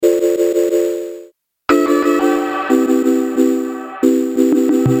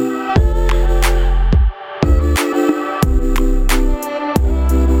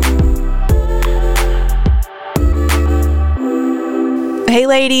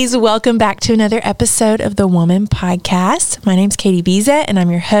ladies. Welcome back to another episode of the Woman Podcast. My name's Katie Biza, and I'm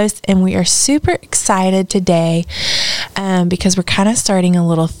your host, and we are super excited today because we're kind of starting a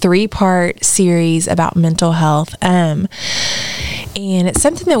little 3-part series about mental health. And it's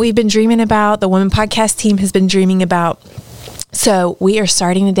something that we've been dreaming about. The Woman Podcast team has been dreaming about. So we are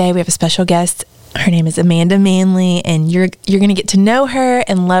starting today. We have a special guest. Her name is Amanda Manley, and you're going to get to know her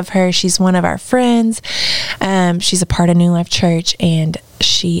and love her. She's one of our friends. She's a part of New Life Church, and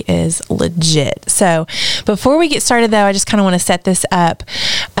she is legit. So before we get started, though, I just kind of want to set this up.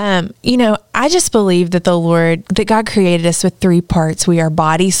 I just believe that that God created us with 3 parts. We are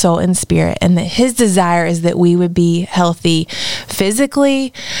body, soul, and spirit, and that His desire is that we would be healthy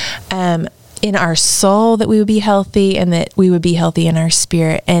physically, in our soul, that we would be healthy, and that we would be healthy in our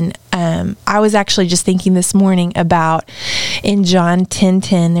spirit. And I was actually just thinking this morning about in John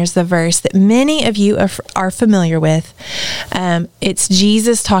 10:10, there's the verse that many of you are familiar with. It's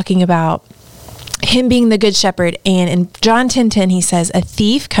Jesus talking about Him being the good shepherd. And in John 10:10, He says, "A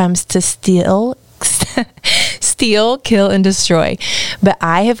thief comes to steal, kill, and destroy. But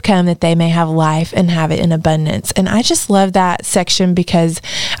I have come that they may have life and have it in abundance." And I just love that section because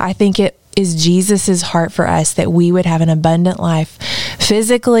I think it is Jesus's heart for us that we would have an abundant life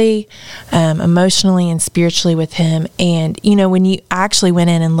physically, emotionally, and spiritually with Him. And, when you actually went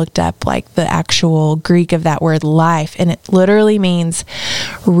in and looked up like the actual Greek of that word life, and it literally means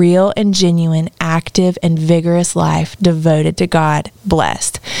real and genuine, active and vigorous life devoted to God,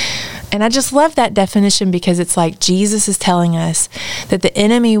 blessed. And I just love that definition because it's like Jesus is telling us that the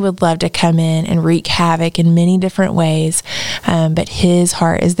enemy would love to come in and wreak havoc in many different ways, but His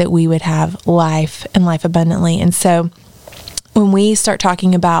heart is that we would have life and life abundantly. And so when we start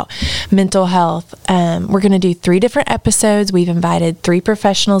talking about mental health, we're going to do 3 different episodes. We've invited 3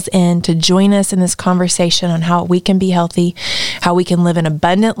 professionals in to join us in this conversation on how we can be healthy, how we can live an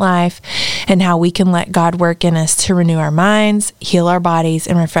abundant life, and how we can let God work in us to renew our minds, heal our bodies,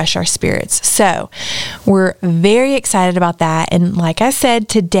 and refresh our spirits. So we're very excited about that. And like I said,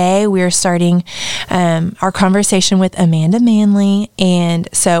 today we're starting our conversation with Amanda Manley. And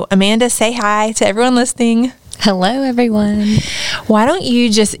so Amanda, say hi to everyone listening. Hello, everyone. Why don't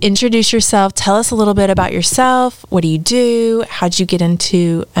you just introduce yourself? Tell us a little bit about yourself. What do you do? How'd you get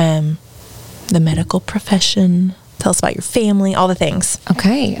into the medical profession? Tell us about your family, all the things.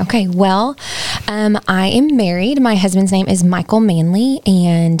 Okay. Well, I am married. My husband's name is Michael Manley,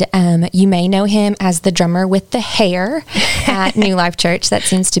 and you may know him as the drummer with the hair at New Life Church. That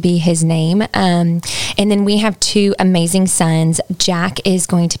seems to be his name. And then we have 2 amazing sons. Jack is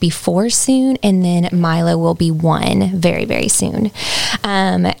going to be 4 soon, and then Milo will be 1 very, very soon.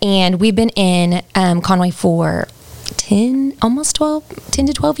 And we've been in Conway for 10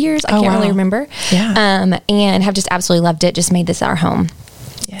 to 12 years. I can't really remember. Yeah. And have just absolutely loved it. Just made this our home.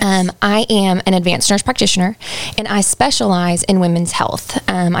 Yes. I am an advanced nurse practitioner, and I specialize in women's health.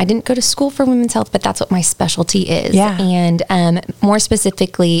 I didn't go to school for women's health, but that's what my specialty is. Yeah. And more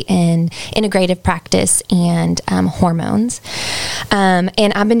specifically in integrative practice and hormones. And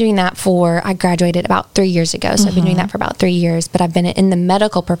I've been doing that I graduated about 3 years ago. So I've been doing that for about 3 years, but I've been in the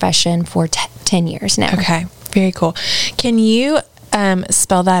medical profession for 10 years now. Okay. Very cool. Can you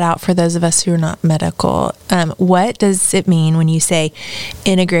spell that out for those of us who are not medical? What does it mean when you say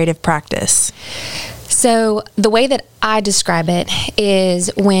integrative practice? So the way that I describe it is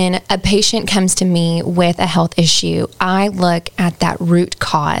when a patient comes to me with a health issue, I look at that root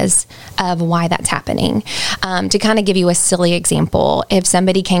cause of why that's happening. To kind of give you a silly example, if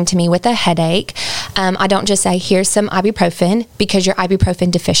somebody came to me with a headache, I don't just say, here's some ibuprofen because you're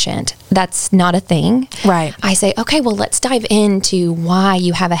ibuprofen deficient. That's not a thing. Right. I say, okay, well, let's dive into why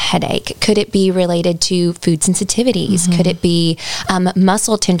you have a headache. Could it be related to food sensitivities? Could it be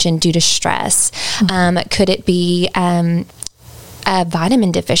muscle tension due to stress? Could it be a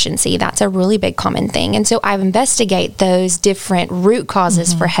vitamin deficiency? That's a really big common thing. And so I investigate those different root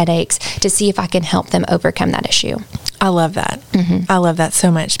causes for headaches to see if I can help them overcome that issue. I love that. I love that so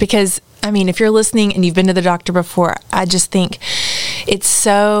much because, if you're listening and you've been to the doctor before, I just think it's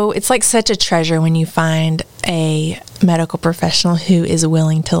like such a treasure when you find a medical professional who is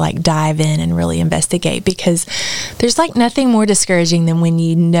willing to like dive in and really investigate, because there's like nothing more discouraging than when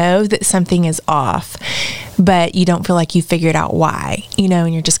you know that something is off, but you don't feel like you figured out why,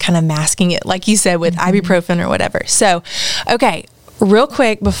 and you're just kind of masking it, like you said, with ibuprofen or whatever. So, okay, real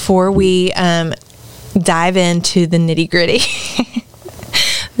quick before we dive into the nitty gritty.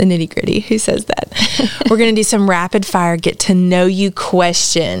 The nitty gritty. Who says that? We're going to do some rapid fire get to know you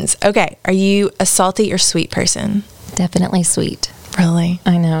questions. Okay. Are you a salty or sweet person? Definitely sweet. Really?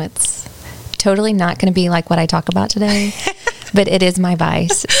 I know it's totally not going to be like what I talk about today. but it is my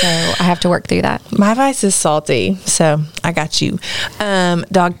vice. So I have to work through that. My vice is salty. So I got you.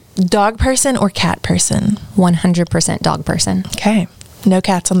 Dog person or cat person? 100% dog person. Okay. No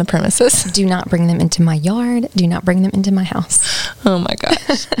cats on the premises. Do not bring them into my yard. Do not bring them into my house. Oh my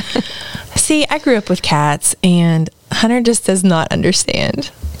gosh. See, I grew up with cats and Hunter just does not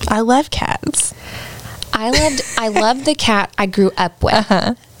understand. I love cats. I loved the cat I grew up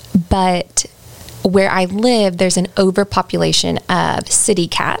with, but where I live, there's an overpopulation of city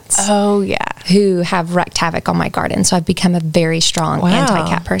cats. Oh yeah. Who have wreaked havoc on my garden. So I've become a very strong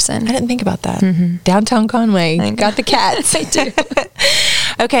anti-cat person. I didn't think about that. Downtown Conway. Got the cats. I do.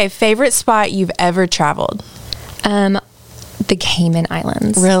 Okay. Favorite spot you've ever traveled? The Cayman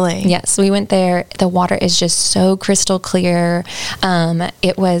Islands. Really? Yes. We went there. The water is just so crystal clear.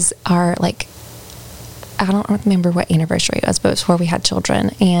 It was our I don't remember what anniversary it was, but it was before we had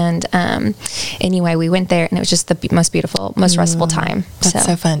children. And anyway, we went there and it was just the most beautiful, most restful time. That's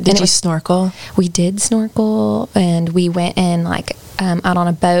so fun. Did you snorkel? We did snorkel, and we went in out on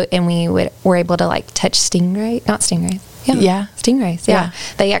a boat, and we were able to touch not stingrays. Yeah. Stingrays. Yeah.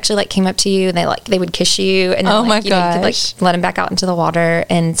 They actually came up to you and they would kiss you, and then, oh my gosh, you could let them back out into the water.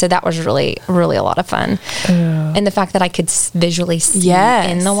 And so that was really, really a lot of fun. And the fact that I could visually see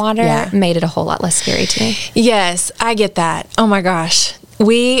in the water made it a whole lot less scary to me. Yes, I get that. Oh my gosh.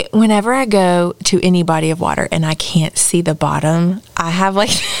 Whenever I go to any body of water and I can't see the bottom, I have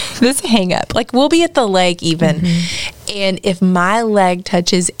this hang up. We'll be at the lake even. And if my leg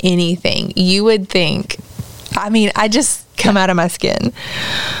touches anything, you would think, I just come out of my skin.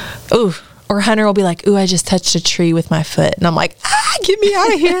 Ooh. Or Hunter will be like, ooh, I just touched a tree with my foot. And I'm like, get me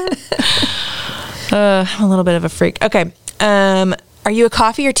out of here. I'm a little bit of a freak. Okay. Are you a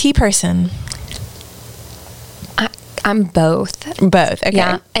coffee or tea person? I'm both. Both. Okay.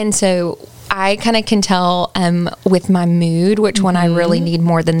 Yeah. And so I kind of can tell with my mood which one I really need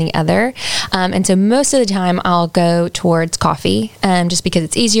more than the other. And so most of the time I'll go towards coffee just because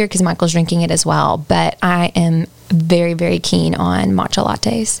it's easier because Michael's drinking it as well. But I am very, very keen on matcha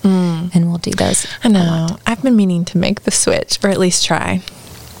lattes and we'll do those. I know. I've been meaning to make the switch or at least try.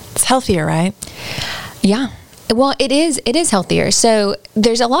 It's healthier, right? Yeah. Well, it is healthier. So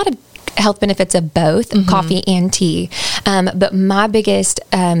there's a lot of health benefits of both coffee and tea. But my biggest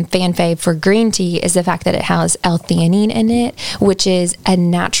fan fave for green tea is the fact that it has L-theanine in it, which is a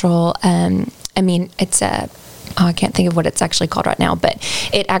natural, it's I can't think of what it's actually called right now, but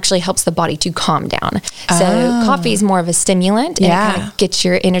it actually helps the body to calm down. So coffee is more of a stimulant and it kind of gets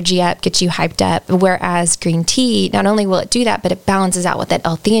your energy up, gets you hyped up. Whereas green tea, not only will it do that, but it balances out with that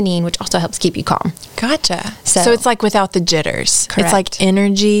L-theanine, which also helps keep you calm. Gotcha. So it's without the jitters. Correct. It's like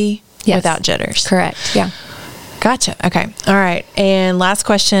energy without jitters. Correct. Yeah. Gotcha. Okay. All right. And last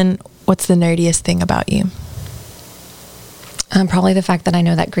question. What's the nerdiest thing about you? Probably the fact that I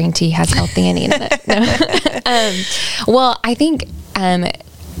know that green tea has L-theanine in it. Well, I think I'm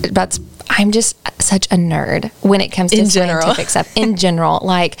just such a nerd when it comes to scientific stuff. In general,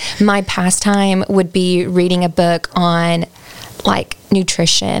 my pastime would be reading a book on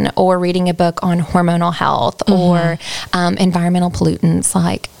nutrition or reading a book on hormonal health or environmental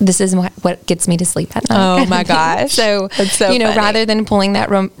pollutants. This is what gets me to sleep at night. Oh my gosh. So, that's so funny. Rather than pulling that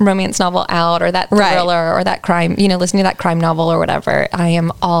romance novel out or that thriller or that crime, listening to that crime novel or whatever, I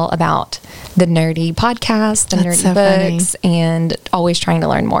am all about the nerdy podcasts, the nerdy books, and always trying to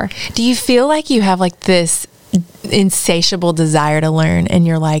learn more. Do you feel like you have this insatiable desire to learn and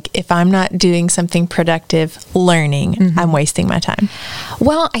you're like, if I'm not doing something productive learning, I'm wasting my time?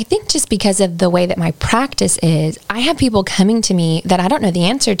 Well, I think just because of the way that my practice is, I have people coming to me that I don't know the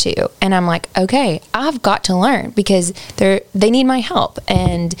answer to, and I'm like, okay, I've got to learn because they need my help.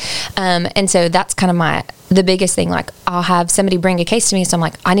 And so that's kind of the biggest thing. I'll have somebody bring a case to me, so I'm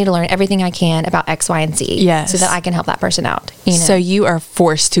like, I need to learn everything I can about X, Y, and Z, so that I can help that person out. So you are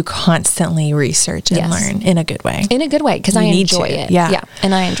forced to constantly research and learn in a good way. In a good way, because I enjoy it. Yeah,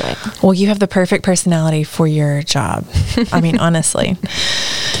 and I enjoy it. Well, you have the perfect personality for your job. Honestly.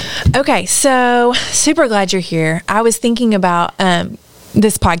 Okay, so super glad you're here. I was thinking about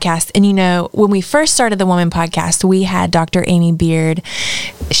this podcast, and when we first started the Woman Podcast, we had Dr. Amy Beard.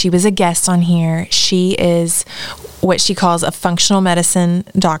 She was a guest on here. She is what she calls a functional medicine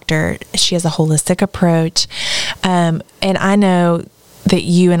doctor. She has a holistic approach, and I know that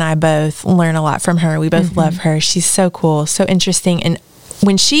you and I both learn a lot from her. We both love her. She's so cool, so interesting. And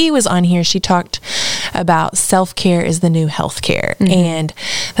when she was on here, she talked about self-care is the new healthcare. And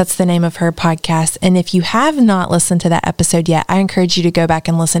that's the name of her podcast. And if you have not listened to that episode yet, I encourage you to go back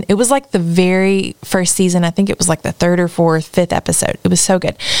and listen. It was the very first season. I think it was the third or fourth, fifth episode. It was so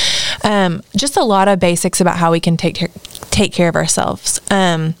good. just a lot of basics about how we can take care of ourselves.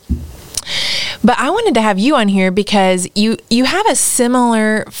 But I wanted to have you on here because you have a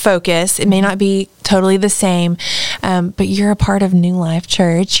similar focus. It may not be totally the same, but you're a part of New Life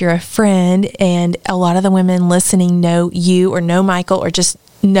Church. You're a friend, and a lot of the women listening know you or know Michael or just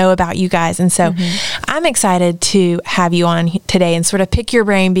know about you guys. And so I'm excited to have you on today and sort of pick your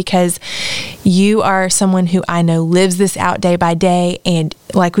brain, because you are someone who I know lives this out day by day. And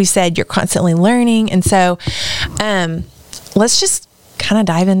like we said, you're constantly learning. And so let's just kind of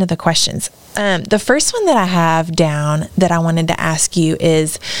dive into the questions. The first one that I have down that I wanted to ask you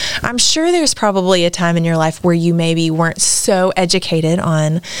is, I'm sure there's probably a time in your life where you maybe weren't so educated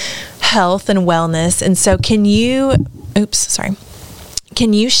on health and wellness. And so can you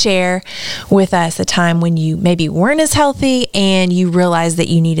share with us a time when you maybe weren't as healthy and you realized that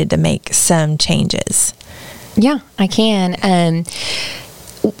you needed to make some changes? Yeah, I can.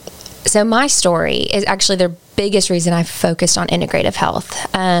 So my story is actually the biggest reason I focused on integrative health.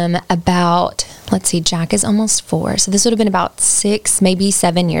 Jack is almost 4. So this would have been about 6, maybe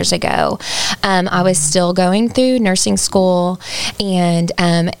 7 years ago. I was still going through nursing school and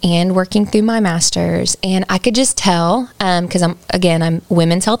working through my master's. And I could just tell, because I'm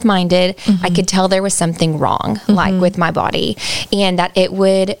women's health minded. I could tell there was something wrong, like with my body, and that it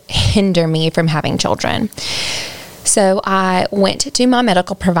would hinder me from having children. So I went to my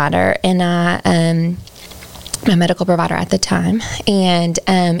medical provider, and my medical provider at the time, and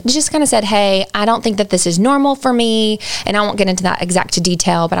just kind of said, hey, I don't think that this is normal for me. And I won't get into that exact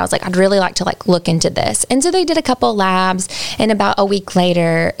detail, but I was like, I'd really like to look into this. And so they did a couple labs, and about a week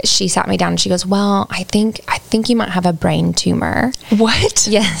later, she sat me down and she goes, well, I think you might have a brain tumor. What?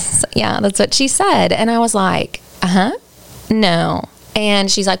 Yes. Yeah, that's what she said. And I was like, no.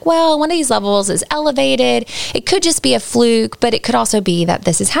 And she's like, well, one of these levels is elevated. It could just be a fluke, but it could also be that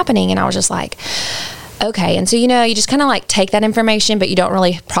this is happening. And I was just like, okay. And so, you just kind of take that information, but you don't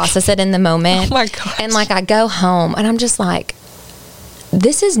really process it in the moment. Oh my gosh. And I go home and I'm just like,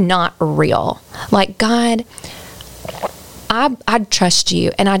 this is not real. God, I trust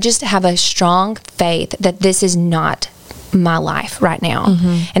you. And I just have a strong faith that this is not my life right now.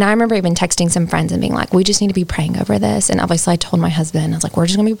 And I remember even texting some friends and being like, we just need to be praying over this. And obviously I told my husband, I was like, we're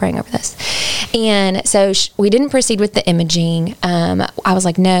just gonna be praying over this. And so we didn't proceed with the imaging. I was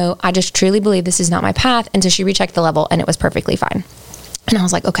like, no, I just truly believe this is not my path. And so she rechecked the level and it was perfectly fine. And I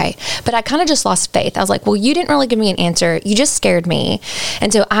was like, okay. But I kind of just lost faith. I was like, well, you didn't really give me an answer. You just scared me.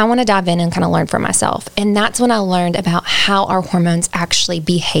 And so I want to dive in and kind of learn for myself. And that's when I learned about how our hormones actually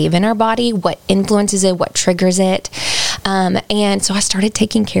behave in our body, what influences it, what triggers it. And so I started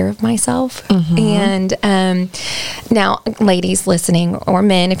taking care of myself. And now, ladies listening, or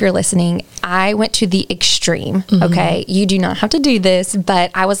men, if you're listening, I went to the extreme. Okay. You do not have to do this, but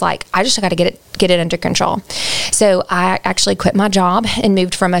I was like, I just got to get it under control. So I actually quit my job and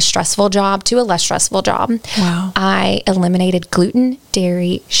moved from a stressful job to a less stressful job. Wow. I eliminated gluten,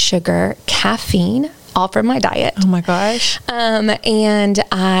 dairy, sugar, caffeine, all from my diet. Oh my gosh. And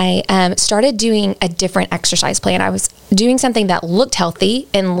I started doing a different exercise plan. I was doing something that looked healthy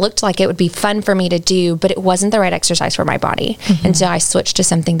and looked like it would be fun for me to do, but it wasn't the right exercise for my body. And so I switched to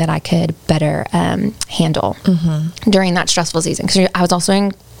something that I could better handle during that stressful season, because I was also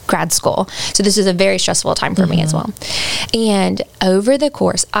in grad school. So this is a very stressful time for me as well. And over the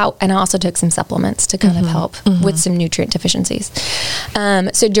course, I also took some supplements to kind of help with some nutrient deficiencies.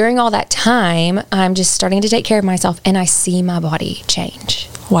 So during all that time, I'm just starting to take care of myself, and I see my body change.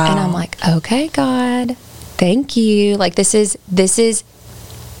 Wow. And I'm like, okay, God, thank you. This is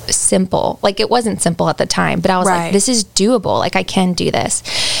simple. It wasn't simple at the time, but I was like, this is doable. I can do this.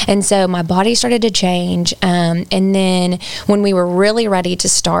 And so my body started to change. And then when we were really ready to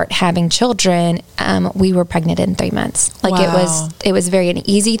start having children, we were pregnant in 3 months. It was very an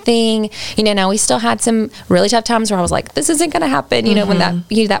easy thing. Now we still had some really tough times where I was like, this isn't going to happen. When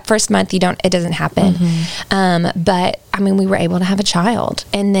that first month, it doesn't happen. But we were able to have a child.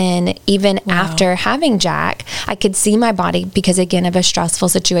 And then even after having Jack, I could see my body, because again, of a stressful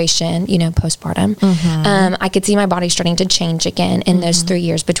situation, postpartum, I could see my body starting to change again in those 3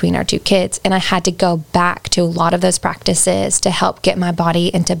 years between our 2 kids. And I had to go back to a lot of those practices to help get my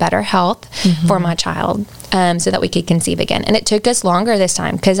body into better health for my child, so that we could conceive again. And it took us longer this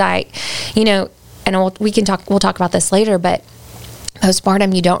time, because we'll talk about this later, but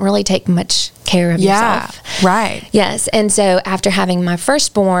postpartum, you don't really take much care of yourself. Right. Yes. And so after having my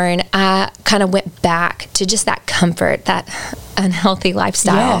firstborn, I kind of went back to just that comfort, that unhealthy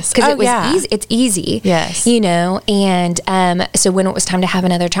lifestyle. Yes. Because Oh, it was yeah. easy. It's easy. Yes. You know, and so when it was time to have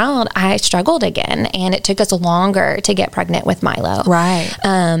another child, I struggled again. And it took us longer to get pregnant with Milo. Right.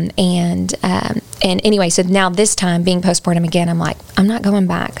 And anyway, so now this time being postpartum again, I'm like, I'm not going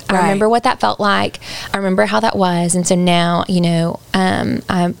back. Right. I remember what that felt like. I remember how that was. And so now, you know,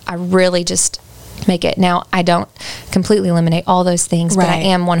 I really just make it. Now, I don't completely eliminate all those things, but I Right.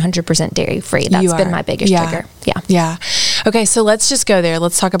 am 100% dairy free. That's been my biggest trigger. Yeah. Yeah. Okay. So let's just go there.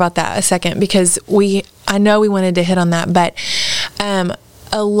 Let's talk about that a second, because I know we wanted to hit on that, but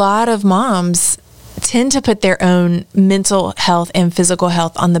a lot of moms tend to put their own mental health and physical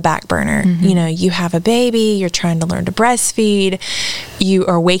health on the back burner. Mm-hmm. You know, you have a baby, you're trying to learn to breastfeed, you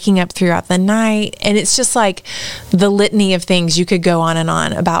are waking up throughout the night, and it's just like the litany of things you could go on and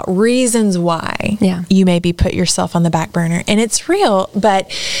on about reasons why you maybe put yourself on the back burner. And it's real, but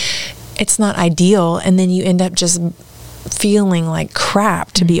it's not ideal. And then you end up just feeling like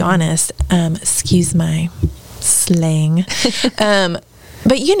crap, to be honest. Excuse my slang.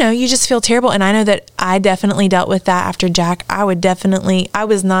 But you know, you just feel terrible. And I know that I definitely dealt with that after Jack. I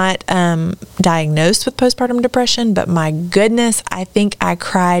was not diagnosed with postpartum depression, but my goodness, I think I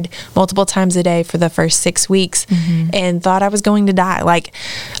cried multiple times a day for the first 6 weeks and thought I was going to die. Like,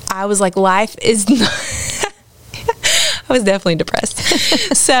 I was like, life is not... I was definitely depressed.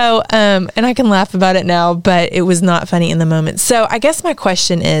 So, and I can laugh about it now, but it was not funny in the moment. So I guess my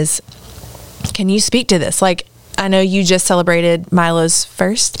question is, can you speak to this? Like, I know you just celebrated Milo's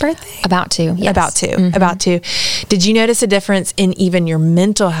first birthday. About to. Yes. About to. Did you notice a difference in even your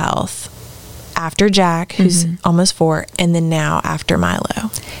mental health after Jack, who's almost 4, and then now after Milo?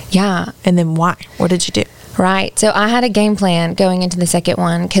 Yeah. And then why? What did you do? Right. So I had a game plan going into the second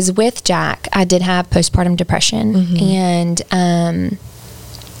one, because with Jack, I did have postpartum depression. And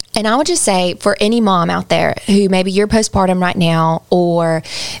I would just say, for any mom out there who maybe you're postpartum right now, or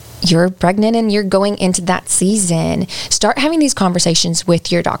you're pregnant and you're going into that season, start having these conversations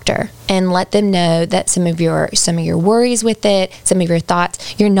with your doctor and let them know that some of your worries with it, some of your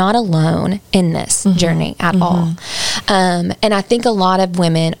thoughts, you're not alone in this journey at all. And I think a lot of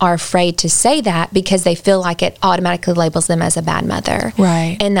women are afraid to say that because they feel like it automatically labels them as a bad mother.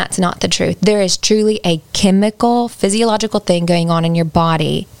 Right. And that's not the truth. There is truly a chemical, physiological thing going on in your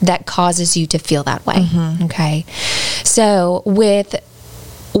body that causes you to feel that way. Okay. So with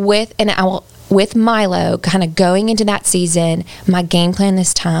Milo kind of going into that season, my game plan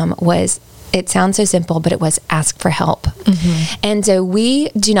this time was, it sounds so simple, but it was ask for help. And so we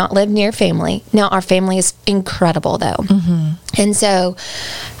do not live near family. Now, our family is incredible though. And so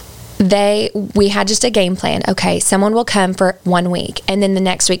we had just a game plan. Okay, someone will come for 1 week, and then the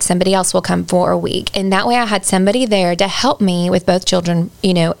next week somebody else will come for a week. And that way I had somebody there to help me with both children,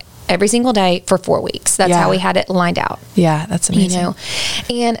 you know, every single day for 4 weeks. That's how we had it lined out. Yeah, that's amazing.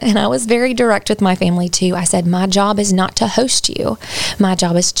 You know, and I was very direct with my family too. I said, my job is not to host you. My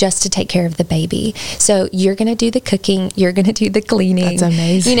job is just to take care of the baby. So you're going to do the cooking. You're going to do the cleaning. That's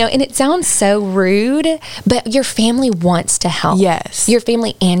amazing. You know, and it sounds so rude, but your family wants to help. Yes. Your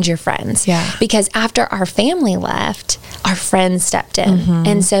family and your friends. Yeah. Because after our family left, our friends stepped in.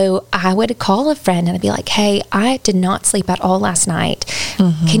 And so I would call a friend and I'd be like, hey, I did not sleep at all last night.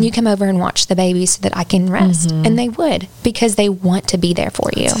 Can you come over and watch the baby so that I can rest? And they would, because they want to be there for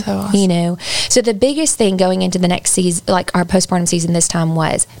you. So awesome. You know, so the biggest thing going into the next season, like our postpartum season this time,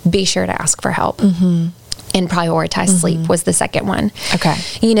 was be sure to ask for help. And prioritize sleep was the second one. Okay.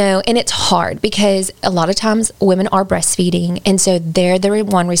 You know, and it's hard because a lot of times women are breastfeeding, and so they're the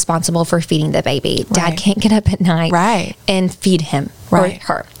one responsible for feeding the baby. Dad can't get up at night and feed him or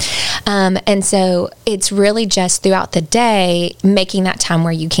her. And so it's really just throughout the day making that time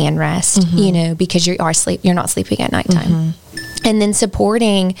where you can rest, you know, because you're not sleeping at nighttime. And then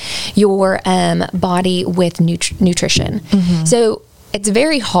supporting your body with nutrition. So it's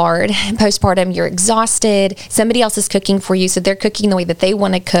very hard. Postpartum, you're exhausted. Somebody else is cooking for you, so they're cooking the way that they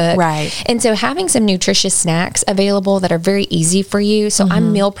want to cook. Right. And so having some nutritious snacks available that are very easy for you. So I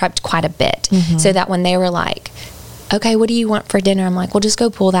meal prepped quite a bit, so that when they were like, okay, what do you want for dinner? I'm like, well, just go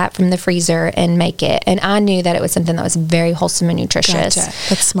pull that from the freezer and make it. And I knew that it was something that was very wholesome and nutritious. Gotcha.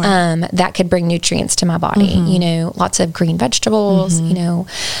 That's smart. That could bring nutrients to my body, you know, lots of green vegetables, you know.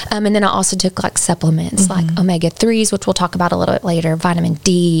 And then I also took like supplements like omega-3s, which we'll talk about a little bit later, vitamin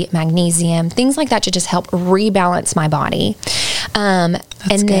D, magnesium, things like that to just help rebalance my body. I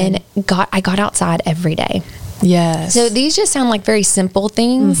got outside every day. Yes. So these just sound like very simple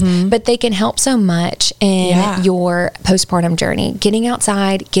things, but they can help so much in your postpartum journey. Getting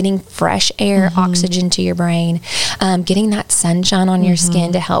outside, getting fresh air, oxygen to your brain, getting that sunshine on your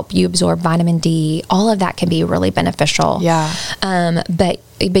skin to help you absorb vitamin D. All of that can be really beneficial. Yeah.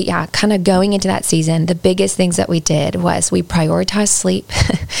 But yeah, kind of going into that season, the biggest things that we did was we prioritized sleep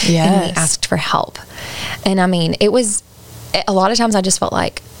and we asked for help. And I mean, it was a lot of times I just felt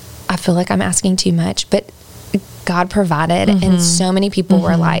like, I feel like I'm asking too much, but God provided. And so many people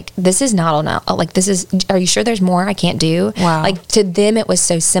were like, this is not enough. Like, are you sure there's more I can't do? Wow. Like, to them, it was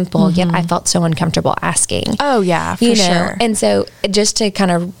so simple, yet I felt so uncomfortable asking. Oh yeah, for sure. And so just to kind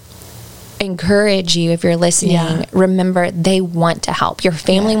of encourage you, if you're listening, remember, they want to help. Your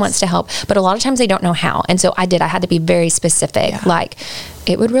family wants to help, but a lot of times they don't know how. And so I had to be very specific. Like,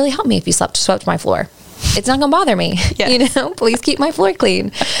 it would really help me if you swept my floor. It's not going to bother me, please keep my floor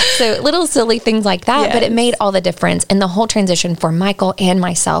clean. So little silly things like that, but it made all the difference. And the whole transition for Michael and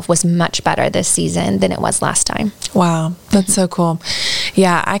myself was much better this season than it was last time. Wow. That's so cool.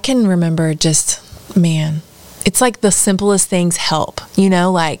 Yeah. I can remember it's like the simplest things help,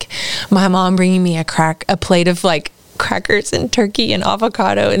 like my mom bringing me a plate of like crackers and turkey and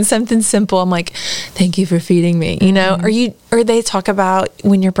avocado and something simple. I'm like, thank you for feeding me, or they talk about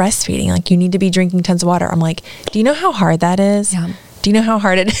when you're breastfeeding, like you need to be drinking tons of water. I'm like, do you know how hard that is? Yeah. Do you know how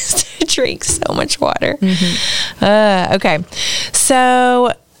hard it is to drink so much water? Okay.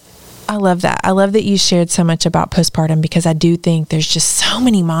 So I love that. I love that you shared so much about postpartum, because I do think there's just so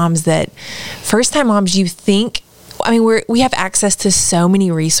many moms that first time moms, we have access to so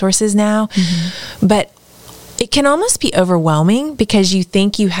many resources now, but it can almost be overwhelming because you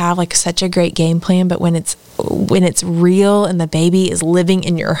think you have like such a great game plan, but when it's real and the baby is living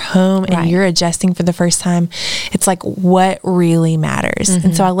in your home and you're adjusting for the first time, it's like what really matters.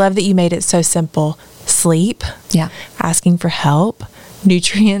 And so I love that you made it so simple. Sleep, asking for help,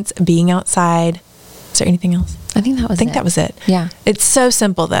 nutrients, being outside. Is there anything else? I think that was it. Yeah. It's so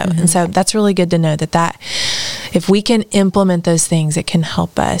simple though. And so that's really good to know that if we can implement those things, it can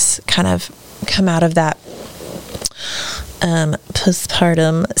help us kind of come out of that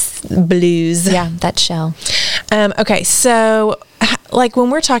postpartum blues. Yeah, that shell. Okay, so like when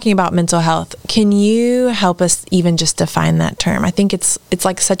we're talking about mental health, can you help us even just define that term? I think it's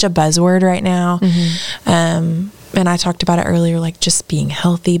like such a buzzword right now. And I talked about it earlier, like just being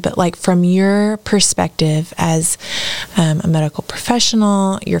healthy, but like from your perspective as a medical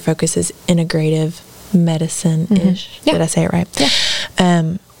professional, your focus is integrative medicine-ish. Did I say it right?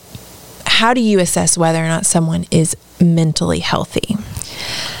 Yeah. How do you assess whether or not someone is mentally healthy?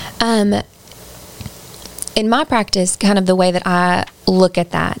 In my practice, kind of the way that I look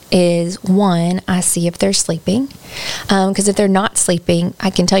at that is, one, I see if they're sleeping. Because if they're not sleeping,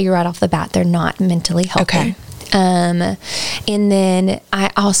 I can tell you right off the bat, they're not mentally healthy. Okay. And then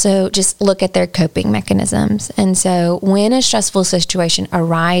I also just look at their coping mechanisms. And so when a stressful situation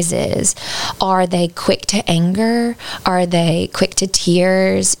arises, are they quick to anger? Are they quick to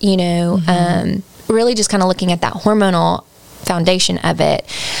tears? Really just kind of looking at that hormonal foundation of it.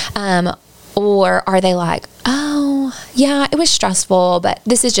 Or are they like, oh, yeah, it was stressful, but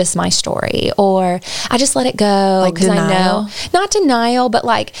this is just my story. Or I just let it go because I know. Not denial, but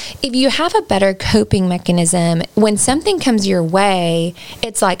like if you have a better coping mechanism, when something comes your way,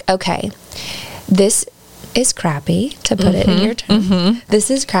 it's like, okay, this is crappy, to put it in your term.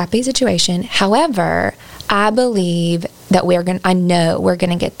 This is crappy situation. However, I believe that I know we're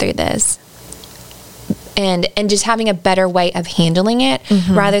going to get through this. And just having a better way of handling it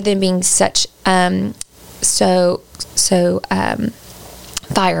rather than being such so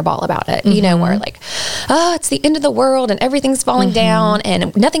fireball about it, where like, oh, it's the end of the world and everything's falling down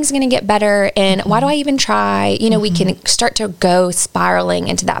and nothing's going to get better. And why do I even try? We can start to go spiraling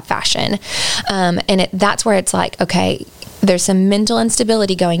into that fashion. And that's where it's like, okay, there's some mental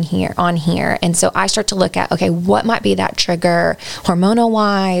instability going on here. And so I start to look at, okay, what might be that trigger hormonal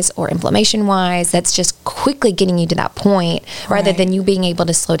wise or inflammation wise that's just quickly getting you to that point rather than you being able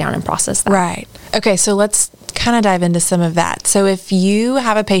to slow down and process that. Right. Okay. So let's kind of dive into some of that. So if you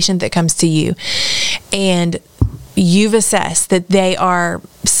have a patient that comes to you and you've assessed that they are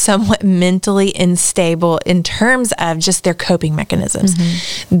somewhat mentally unstable in terms of just their coping mechanisms.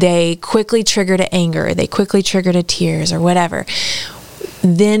 They quickly trigger to anger, they quickly trigger to tears or whatever.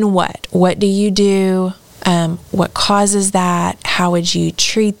 Then what? What do you do? What causes that? How would you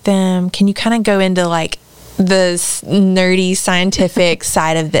treat them? Can you kind of go into like nerdy scientific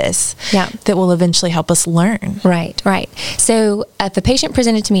side of this that will eventually help us learn. Right. So if a patient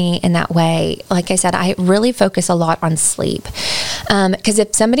presented to me in that way, like I said, I really focus a lot on sleep. Because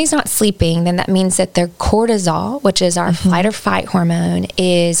if somebody's not sleeping, then that means that their cortisol, which is our flight or fight hormone,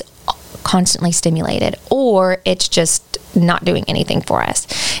 is constantly stimulated, or it's just not doing anything for us.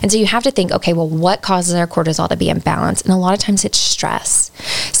 And so you have to think, okay, well, what causes our cortisol to be imbalanced? And a lot of times it's stress.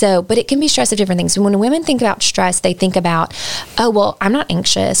 So, but it can be stress of different things. When women think about stress, they think about, oh, well, I'm not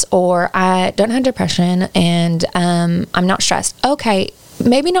anxious, or I don't have depression, and I'm not stressed. Okay,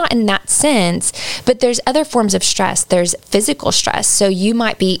 maybe not in that sense, but there's other forms of stress. There's physical stress. So you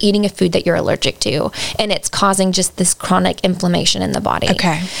might be eating a food that you're allergic to, and it's causing just this chronic inflammation in the body.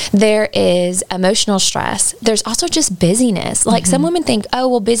 Okay. There is emotional stress. There's also just busyness. Like some women think, oh,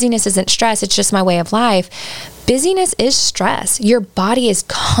 well, busyness isn't stress. It's just my way of life. Busyness is stress. Your body is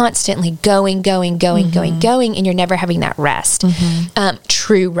constantly going, and you're never having that rest,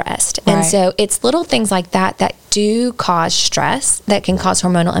 true rest. And so it's little things like that that do cause stress, that can cause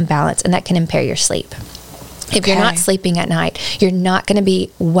hormonal imbalance, and that can impair your sleep. If you're not sleeping at night, you're not going to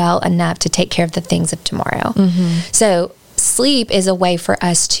be well enough to take care of the things of tomorrow. So sleep is a way for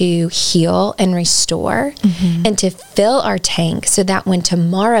us to heal and restore and to fill our tank so that when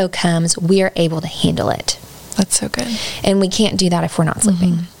tomorrow comes, we are able to handle it. That's so good. And we can't do that if we're not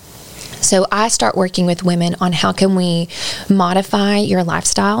sleeping. So I start working with women on how can we modify your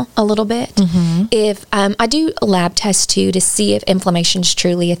lifestyle a little bit. If I do lab tests too to see if inflammation is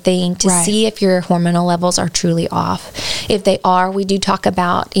truly a thing, to see if your hormonal levels are truly off. If they are, we do talk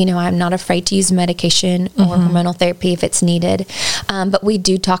about, I'm not afraid to use medication or hormonal therapy if it's needed. But we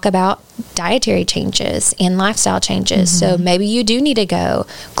do talk about dietary changes and lifestyle changes. So maybe you do need to go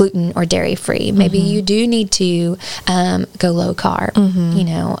gluten or dairy free. Maybe you do need to go low carb,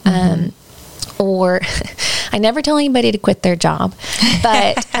 or I never tell anybody to quit their job,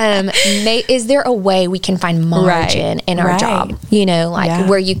 but is there a way we can find margin in our job,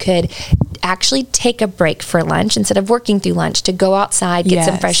 where you could actually take a break for lunch instead of working through lunch, to go outside, get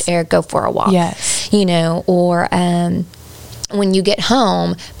some fresh air, go for a walk, or when you get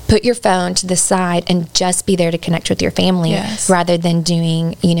home, put your phone to the side and just be there to connect with your family rather than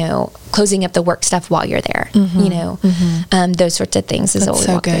doing, closing up the work stuff while you're there, those sorts of things is always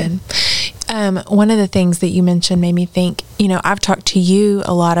so good. One of the things that you mentioned made me think, I've talked to you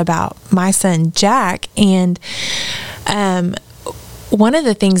a lot about my son, Jack, and one of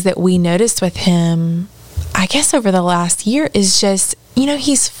the things that we noticed with him, I guess over the last year, is just,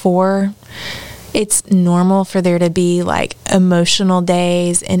 he's 4. It's normal for there to be like emotional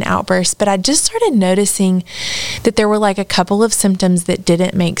days and outbursts, but I just started noticing that there were like a couple of symptoms that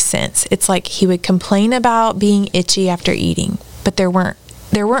didn't make sense. It's like he would complain about being itchy after eating, but there weren't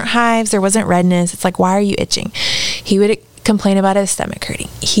hives, there wasn't redness. It's like, why are you itching? He would complain about his stomach hurting.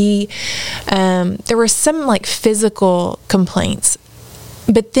 There were some like physical complaints,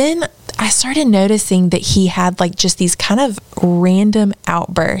 but then I started noticing that he had like just these kind of random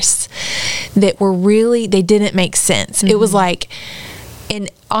outbursts that were they didn't make sense. It was like,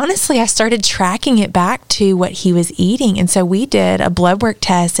 and honestly, I started tracking it back to what he was eating. And so we did a blood work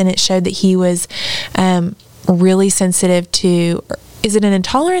test, and it showed that he was really sensitive to, is it an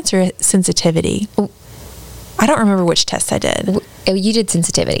intolerance or a sensitivity? I don't remember which test I did. You did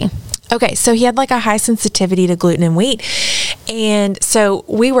sensitivity. Okay, so he had like a high sensitivity to gluten and wheat. And so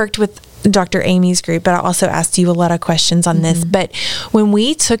we worked with Dr. Amy's group, but I also asked you a lot of questions on this. But when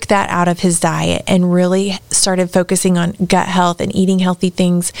we took that out of his diet and really started focusing on gut health and eating healthy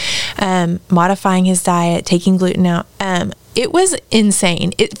things, modifying his diet, taking gluten out, it was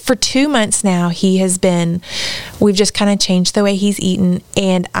insane. For 2 months now, we've just kind of changed the way he's eaten.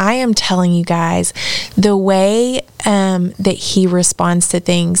 And I am telling you guys, the way that he responds to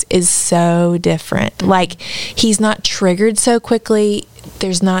things is so different. Like, he's not triggered so quickly.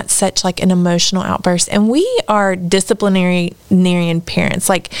 There's not such like an emotional outburst. And we are disciplinarian parents.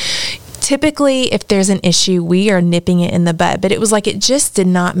 Like, typically, if there's an issue, we are nipping it in the bud. But it was like, it just did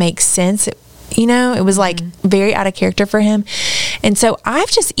not make sense. It was like very out of character for him. And so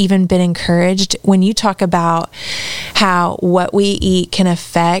I've just even been encouraged when you talk about how what we eat can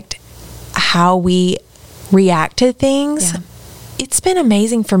affect how we react to things. Yeah. It's been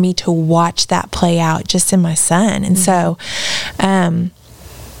amazing for me to watch that play out just in my son. And so, I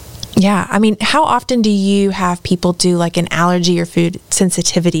mean, how often do you have people do like an allergy or food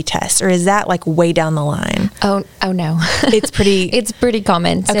sensitivity test, or is that like way down the line? Oh no. It's pretty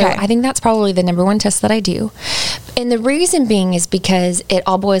common. So I think that's probably the number one test that I do. And the reason being is because it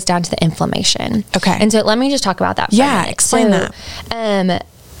all boils down to the inflammation. Okay. And so let me just talk about that for a minute. Explain that.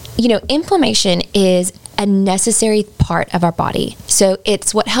 Inflammation is a necessary part of our body. So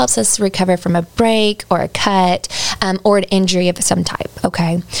it's what helps us recover from a break or a cut or an injury of some type,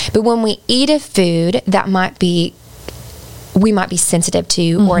 okay? But when we eat a food that we might be sensitive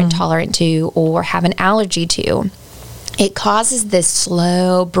to or intolerant to or have an allergy to, it causes this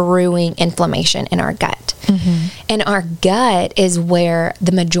slow brewing inflammation in our gut. And our gut is where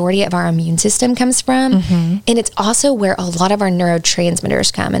the majority of our immune system comes from. And it's also where a lot of our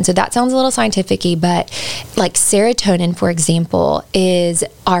neurotransmitters come. And so that sounds a little scientific-y, but like serotonin, for example, is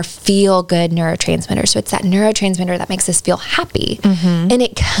our feel-good neurotransmitter. So it's that neurotransmitter that makes us feel happy. And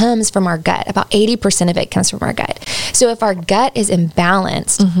it comes from our gut. About 80% of it comes from our gut. So if our gut is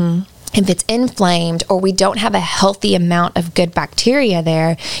imbalanced, if it's inflamed or we don't have a healthy amount of good bacteria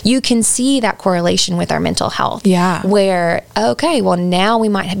there, you can see that correlation with our mental health. Yeah. Where, okay, well, now we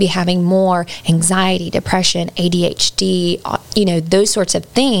might be having more anxiety, depression, ADHD, those sorts of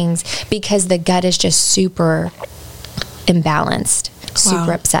things because the gut is just super imbalanced,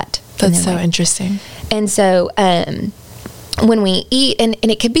 super upset. That's so interesting. And so, when we eat, and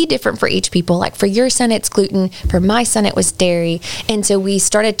it could be different for each people, like for your son it's gluten, for my son it was dairy, and so we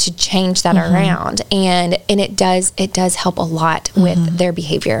started to change that around, and it does help a lot with their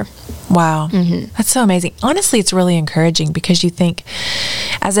behavior. Wow. That's so amazing. Honestly, it's really encouraging because you think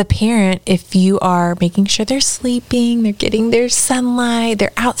as a parent, if you are making sure they're sleeping, they're getting their sunlight,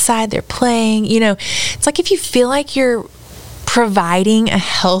 they're outside, they're playing, it's like if you feel like you're providing a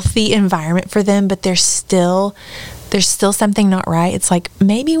healthy environment for them, but there's still something not right. It's like,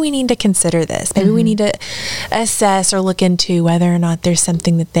 maybe we need to consider this. Maybe we need to assess or look into whether or not there's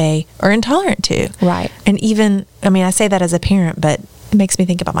something that they are intolerant to. Right. And even, I say that as a parent, but it makes me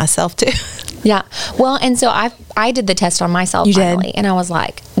think about myself too. Yeah. Well, and so I did the test on myself finally. And I was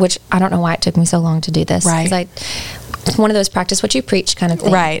like, which I don't know why it took me so long to do this. Right. Because one of those practice what you preach kind of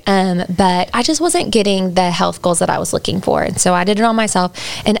thing. Right. But I just wasn't getting the health goals that I was looking for. And so I did it on myself,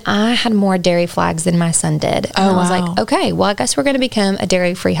 and I had more dairy flags than my son did. And I was like, okay, well, I guess we're going to become a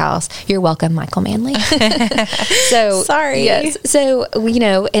dairy-free house. You're welcome, Michael Manley. So sorry. Yes. So,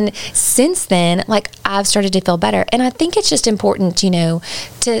 and since then, I've started to feel better. And I think it's just important,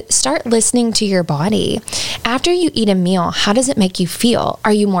 to start listening to your body. After you eat a meal, how does it make you feel?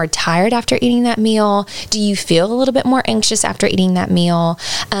 Are you more tired after eating that meal? Do you feel a little bit more anxious after eating that meal?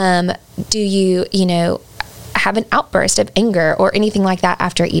 Do you, have an outburst of anger or anything like that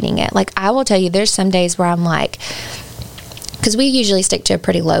after eating it? I will tell you, there's some days where I'm like, because we usually stick to a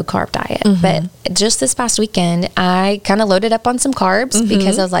pretty low carb diet, but just this past weekend, I kind of loaded up on some carbs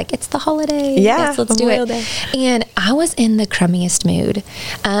because I was like, it's the holiday. Yeah. Yes, let's do it. Day. And I was in the crummiest mood.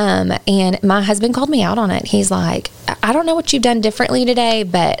 And my husband called me out on it. He's like, I don't know what you've done differently today,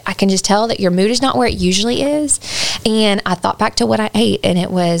 but I can just tell that your mood is not where it usually is. And I thought back to what I ate, and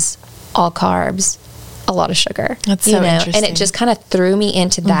it was all carbs, a lot of sugar. That's so interesting. And it just kind of threw me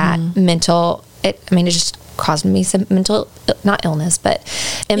into that mental, it just caused me some mental, not illness, but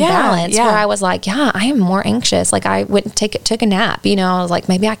imbalance where I was like, I am more anxious. I went and took a nap, I was like,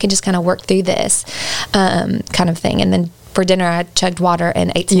 maybe I can just kind of work through this kind of thing. And then for dinner, I chugged water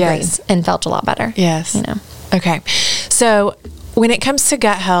and ate some greens and felt a lot better. Yes. Okay. So when it comes to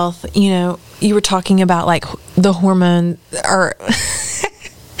gut health, you were talking about the hormone or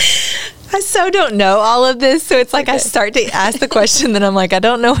I so don't know all of this. So it's I start to ask the question, then I'm like, I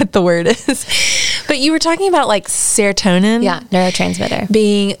don't know what the word is. But you were talking about serotonin. Yeah, neurotransmitter.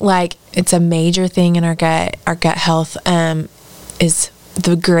 Being it's a major thing in our gut. Our gut health is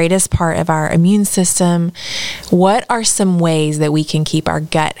the greatest part of our immune system. What are some ways that we can keep our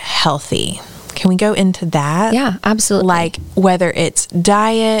gut healthy? Can we go into that? Yeah, absolutely. Whether it's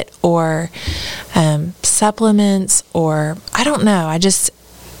diet or supplements or, I don't know.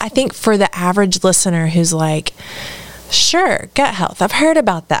 I think for the average listener who's sure, gut health, I've heard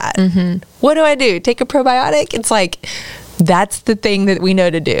about that. What do I do? Take a probiotic? It's that's the thing that we know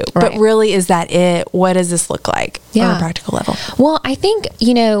to do. Right. But really, is that it? What does this look like on a practical level? Well, I think,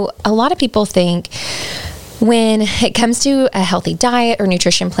 a lot of people think when it comes to a healthy diet or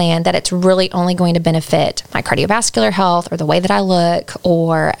nutrition plan that it's really only going to benefit my cardiovascular health or the way that I look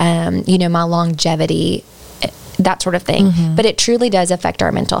or, my longevity, that sort of thing. But it truly does affect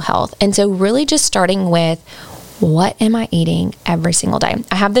our mental health. And so really just starting with, what am I eating every single day?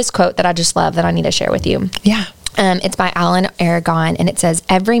 I have this quote that I just love that I need to share with you. Yeah. It's by Alan Aragon, and it says,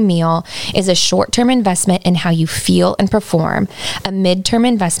 every meal is a short-term investment in how you feel and perform, a mid-term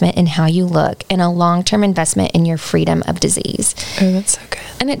investment in how you look, and a long-term investment in your freedom of disease. Oh, that's so good.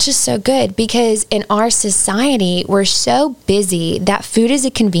 And it's just so good because in our society, we're so busy that food is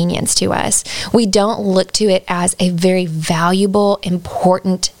a convenience to us. We don't look to it as a very valuable,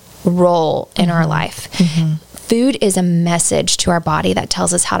 important role in our life. Food is a message to our body that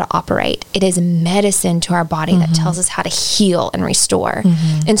tells us how to operate. It is medicine to our body that tells us how to heal and restore.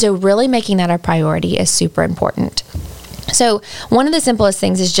 And so really making that a priority is super important. So one of the simplest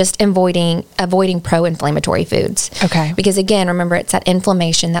things is just avoiding pro-inflammatory foods. Okay. Because again, remember, it's that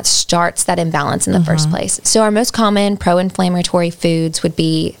inflammation that starts that imbalance in the first place. So our most common pro-inflammatory foods would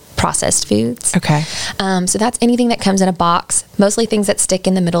be processed foods. Okay. So that's anything that comes in a box, mostly things that stick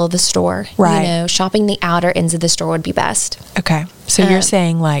in the middle of the store. Right. You know, shopping the outer ends of the store would be best. Okay. So you're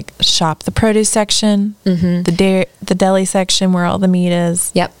saying like shop the produce section, the deli section where all the meat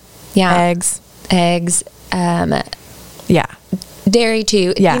is. Yep. Yeah. Eggs. Yeah. Dairy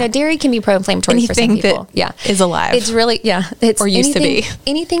too. Yeah. You know, dairy can be pro-inflammatory for some people. That is alive. It's really, it's or used to be.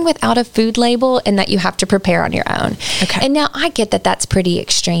 Anything without a food label and that you have to prepare on your own. Okay. And now I get that that's pretty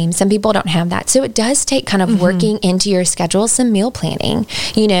extreme. Some people don't have that. So it does take kind of working into your schedule, some meal planning.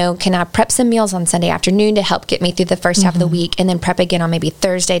 You know, can I prep some meals on Sunday afternoon to help get me through the first half of the week, and then prep again on maybe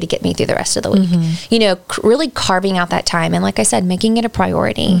Thursday to get me through the rest of the week? You know, really carving out that time. And like I said, making it a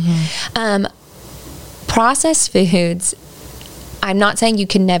priority. Processed foods, I'm not saying you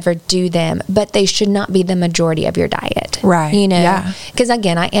can never do them, but they should not be the majority of your diet. Right. You know? Yeah. Because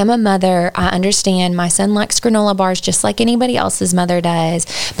again, I am a mother. I understand my son likes granola bars just like anybody else's mother does.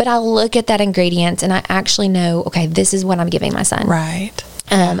 But I look at that ingredients and I actually know, okay, this is what I'm giving my son. Right.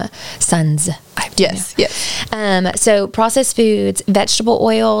 Sons. Yes. Yes. So processed foods, vegetable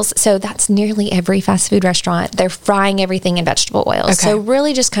oils. So that's nearly every fast food restaurant. They're frying everything in vegetable oils. Okay. So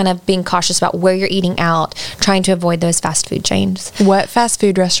really just kind of being cautious about where you're eating out, trying to avoid those fast food chains. What fast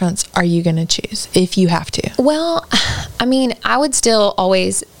food restaurants are you going to choose if you have to? Well, I mean, I would still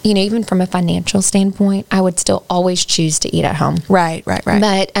always, you know, even from a financial standpoint, I would still always choose to eat at home. Right.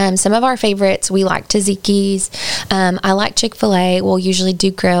 But some of our favorites, we like Tzatziki's. I like Chick-fil-A. We'll usually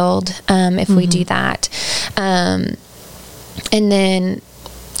do grilled if we do that. And then...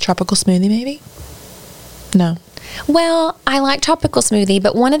 Tropical smoothie, maybe? No. Well, I like tropical smoothie,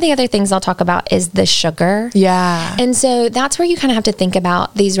 but one of the other things I'll talk about is the sugar. Yeah. And so that's where you kind of have to think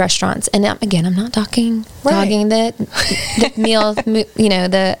about these restaurants. And again, I'm not dogging the meal, you know,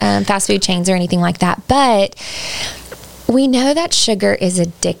 the fast food chains or anything like that. But we know that sugar is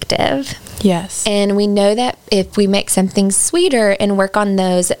addictive. Yes. And we know that if we make something sweeter and work on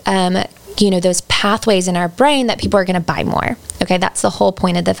those, you know, those pathways in our brain, that people are going to buy more. Okay, that's the whole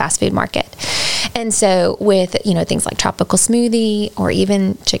point of the fast food market. And so with, you know, things like tropical smoothie or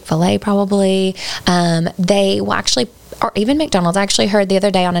even Chick-fil-A probably, they will actually, or even McDonald's. I actually heard the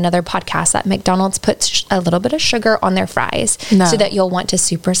other day on another podcast that McDonald's puts a little bit of sugar on their fries so that you'll want to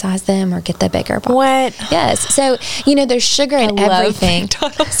supersize them or get the bigger box. What? Yes. So, you know, there's sugar in everything.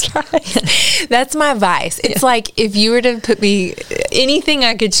 McDonald's fries. That's my vice. It's like if you were to put me anything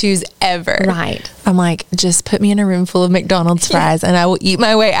I could choose ever. Right. I'm like, just put me in a room full of McDonald's fries and I will eat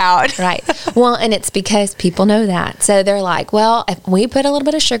my way out. Right. Well, and it's because people know that. So they're like, well, if we put a little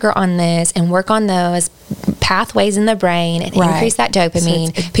bit of sugar on this and work on those pathways in the brain and increase that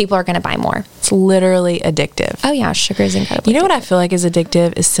dopamine, so people are going to buy more. It's literally addictive. Oh, yeah. Sugar is incredibly You know addictive. what I feel like is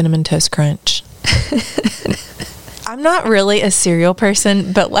addictive is Cinnamon Toast Crunch. I'm not really a cereal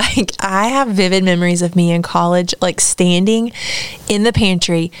person, but like I have vivid memories of me in college, like standing in the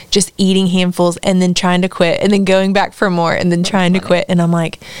pantry, just eating handfuls and then trying to quit and then going back for more and then trying to quit. And I'm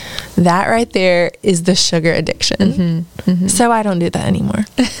like, that right there is the sugar addiction. So I don't do that anymore.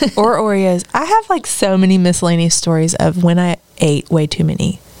 Or Oreos. I have like so many miscellaneous stories of when I ate way too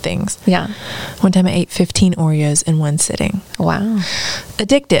many things. Yeah. One time I ate 15 Oreos in one sitting. Wow.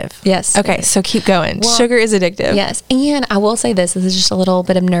 Addictive. Yes. Okay, so keep going. Well, sugar is addictive. Yes. And I will say this is just a little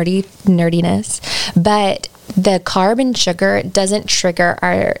bit of nerdiness, but the carb and sugar doesn't trigger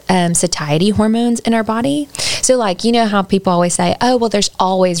our satiety hormones in our body. So like, you know how people always say, oh, well, there's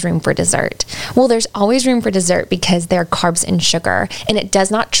always room for dessert. Well, there's always room for dessert because there are carbs and sugar, and it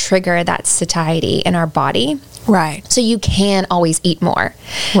does not trigger that satiety in our body. Right. So you can always eat more.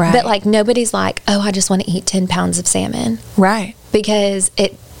 Right. But like nobody's like, oh, I just want to eat 10 pounds of salmon. Right. Because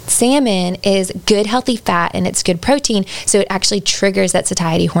salmon is good, healthy fat, and it's good protein. So it actually triggers that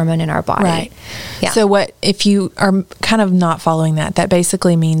satiety hormone in our body. Right. Yeah. So what, if you are kind of not following that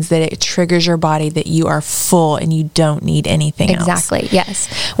basically means that it triggers your body that you are full and you don't need anything else. Exactly. Yes.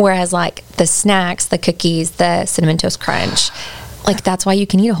 Whereas like the snacks, the cookies, the Cinnamon Toast Crunch, like that's why you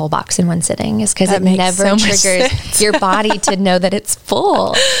can eat a whole box in one sitting, is because it never so triggers your body to know that it's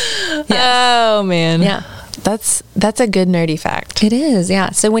full. Yes. Oh man. Yeah. That's a good nerdy fact. It is,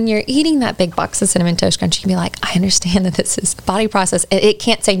 yeah. So when you're eating that big box of Cinnamon Toast Crunch, you can be like, I understand that this is a body process. It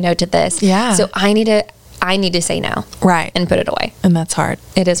can't say no to this. Yeah. So I need to I need to say no. Right. And put it away. And that's hard.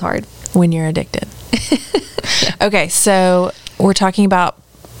 It is hard. When you're addicted. Okay, so we're talking about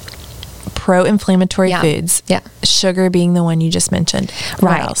pro-inflammatory foods. Yeah. Sugar being the one you just mentioned.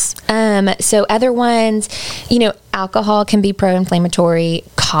 What else? So other ones, alcohol can be pro-inflammatory.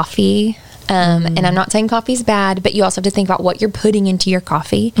 Coffee. And I'm not saying coffee's bad, but you also have to think about what you're putting into your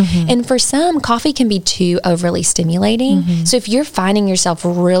coffee. And for some, coffee can be too overly stimulating. So if you're finding yourself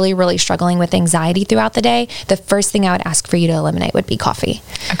really, really struggling with anxiety throughout the day, the first thing I would ask for you to eliminate would be coffee.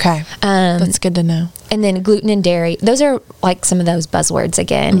 Okay. That's good to know. And then gluten and dairy, those are like some of those buzzwords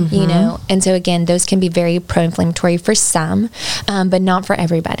again, And so again, those can be very pro-inflammatory for some, but not for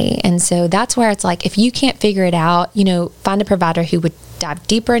everybody. And so that's where it's like, if you can't figure it out, find a provider who would dive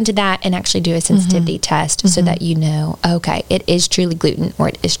deeper into that and actually do a sensitivity test so that okay, it is truly gluten or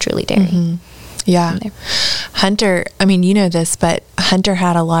it is truly dairy. Yeah. Hunter, you know this, but Hunter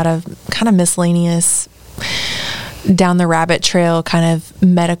had a lot of kind of miscellaneous down the rabbit trail kind of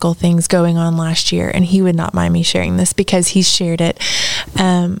medical things going on last year, and he would not mind me sharing this because he shared it.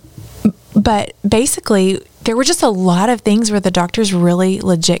 But basically, there were just a lot of things where the doctors really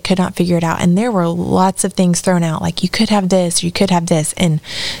legit could not figure it out. And there were lots of things thrown out, like you could have this, you could have this, and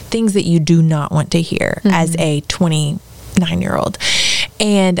things that you do not want to hear as a 29-year-old.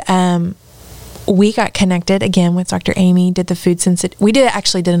 And we got connected again with Dr. Amy, did the food we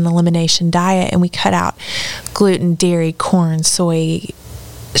actually did an elimination diet, and we cut out gluten, dairy, corn, soy,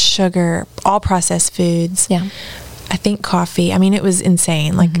 sugar, all processed foods. Yeah. I think coffee. It was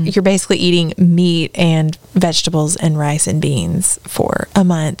insane. Like you're basically eating meat and vegetables and rice and beans for a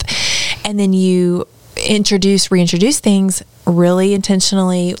month. And then you reintroduce things really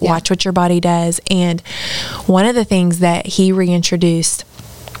intentionally, watch what your body does. And one of the things that he reintroduced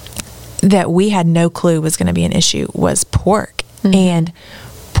that we had no clue was going to be an issue was pork. And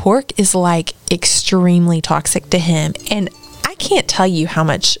pork is like extremely toxic to him. And I can't tell you how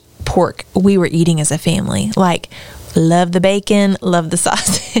much pork we were eating as a family. Like, love the bacon, love the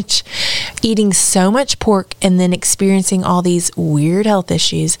sausage, eating so much pork and then experiencing all these weird health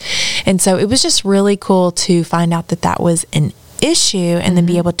issues. And so it was just really cool to find out that that was an issue and then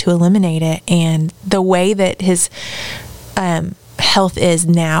be able to eliminate it. And the way that his health is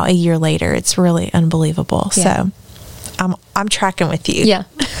now a year later, it's really unbelievable. Yeah. So I'm tracking with you. Yeah.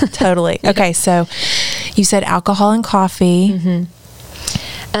 Totally. Okay. So you said alcohol and coffee.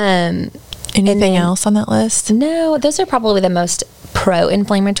 Anything else on that list? No, those are probably the most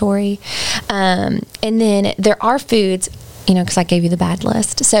pro-inflammatory. And then there are foods, because I gave you the bad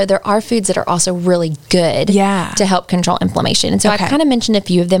list. So there are foods that are also really good to help control inflammation. And so I kind of mentioned a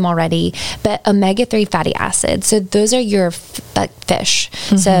few of them already, but omega-3 fatty acids. So those are your fish.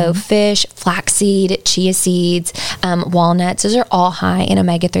 So fish, flaxseed, chia seeds, walnuts, those are all high in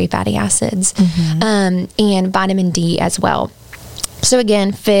omega-3 fatty acids, and vitamin D as well. So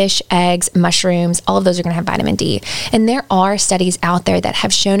again, fish, eggs, mushrooms, all of those are going to have vitamin D. And there are studies out there that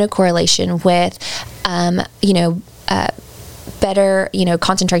have shown a correlation with, better,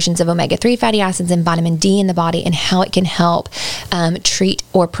 concentrations of omega-3 fatty acids and vitamin D in the body and how it can help treat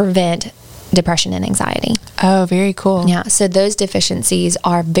or prevent depression and anxiety. Oh, very cool. Yeah. So those deficiencies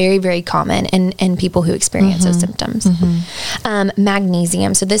are very, very common in people who experience those symptoms.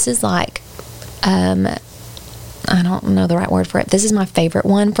 Magnesium. So this is like, I don't know the right word for it. This is my favorite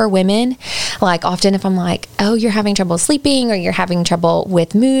one for women. Like often if I'm like, oh, you're having trouble sleeping or you're having trouble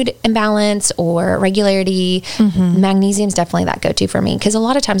with mood imbalance or regularity, magnesium's definitely that go-to for me. Because a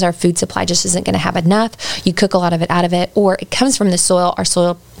lot of times our food supply just isn't going to have enough. You cook a lot of it out of it, or it comes from the soil. Our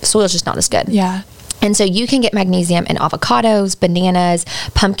soil is just not as good. Yeah. And so you can get magnesium in avocados, bananas,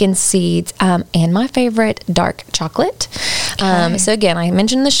 pumpkin seeds, and my favorite, dark chocolate. Okay. So again, I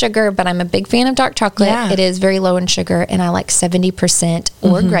mentioned the sugar, but I'm a big fan of dark chocolate. Yeah. It is very low in sugar, and I like 70%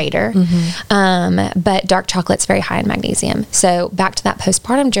 or greater. But dark chocolate's very high in magnesium. So back to that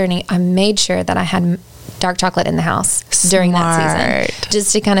postpartum journey, I made sure that I had dark chocolate in the house during that season,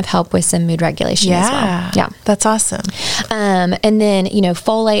 just to kind of help with some mood regulation as well. Yeah. That's awesome. And then,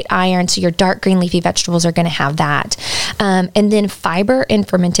 folate, iron, so your dark green leafy vegetables are going to have that. And then fiber and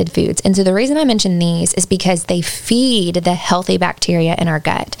fermented foods. And so the reason I mention these is because they feed the healthy bacteria in our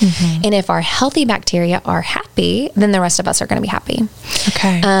gut. And if our healthy bacteria are happy, then the rest of us are going to be happy.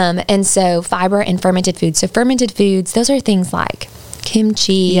 Okay. And so fiber and fermented foods. So fermented foods, those are things like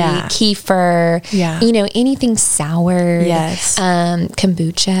kimchi, kefir, anything sour. Yes.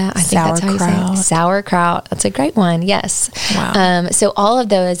 Kombucha. I think that's how you say it. Sauerkraut. That's a great one. Yes. Wow. So all of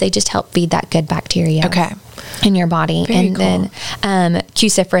those, they just help feed that good bacteria. Okay. In your body. Very and cool. Then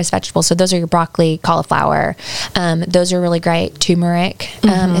cruciferous vegetables. So those are your broccoli, cauliflower. Those are really great. Turmeric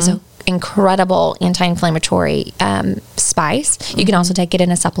is incredible anti-inflammatory spice. You can also take it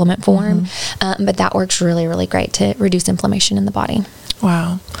in a supplement form, but that works really, really great to reduce inflammation in the body.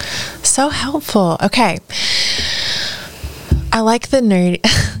 Wow. So helpful. Okay. I like the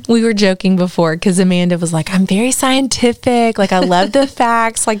nerd. We were joking before because Amanda was like, I'm very scientific. Like, I love the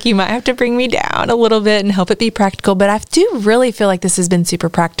facts. Like, you might have to bring me down a little bit and help it be practical. But I do really feel like this has been super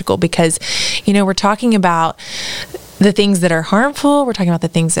practical because, we're talking about the things that are harmful. We're talking about the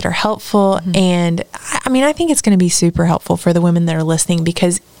things that are helpful. And I think it's going to be super helpful for the women that are listening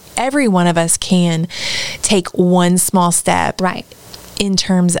because every one of us can take one small step. Right. In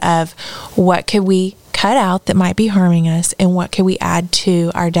terms of what could we cut out that might be harming us and what could we add to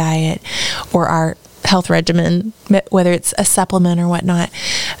our diet or our health regimen, whether it's a supplement or whatnot,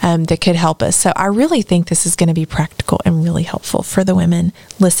 that could help us. So I really think this is going to be practical and really helpful for the women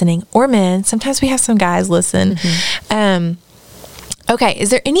listening or men. Sometimes we have some guys listen. Okay.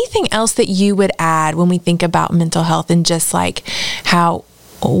 Is there anything else that you would add when we think about mental health and just like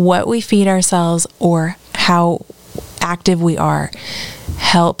what we feed ourselves or how active we are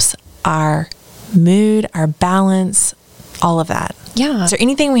helps our mood, our balance, all of that? Yeah. Is there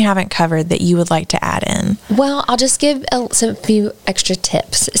anything we haven't covered that you would like to add in? Well, I'll just give a few extra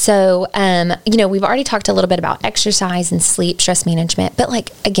tips. So, we've already talked a little bit about exercise and sleep, stress management, but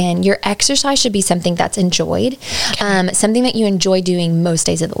again, your exercise should be something that's enjoyed, something that you enjoy doing most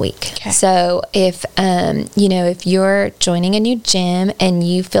days of the week. Okay. So if you're joining a new gym and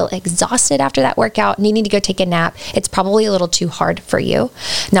you feel exhausted after that workout and you need to go take a nap, it's probably a little too hard for you.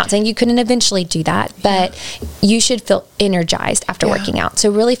 Not saying you couldn't eventually do that, but you should feel energized after working out.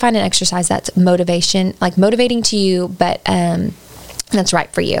 So really find an exercise that's motivating to you, but that's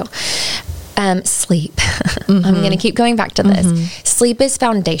right for you. Sleep. I'm going to keep going back to this. Sleep is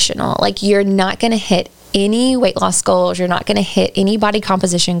foundational. You're not going to hit any weight loss goals. You're not going to hit any body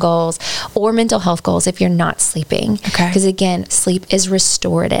composition goals or mental health goals if you're not sleeping. Okay. Because again, sleep is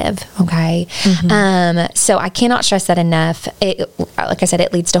restorative. Okay. So I cannot stress that enough. Like I said,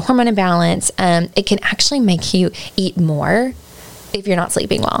 it leads to hormone imbalance. It can actually make you eat more if you're not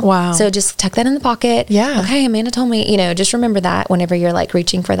sleeping well. Wow. So just tuck that in the pocket. Yeah. Okay, Amanda told me, just remember that whenever you're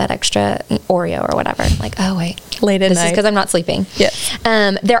reaching for that extra Oreo or whatever. Oh, wait. Late at night. This is because I'm not sleeping. Yes.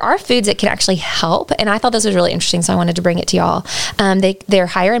 There are foods that can actually help. And I thought this was really interesting, so I wanted to bring it to y'all. They're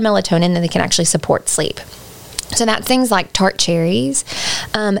higher in melatonin and they can actually support sleep. So that's things like tart cherries,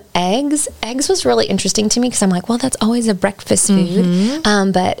 eggs. Eggs was really interesting to me because I'm like, well, that's always a breakfast food,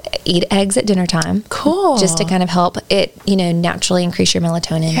 but eat eggs at dinner time. Cool. Just to kind of help it, naturally increase your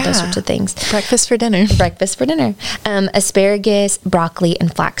melatonin, those sorts of things. Breakfast for dinner. Breakfast for dinner. Asparagus, broccoli,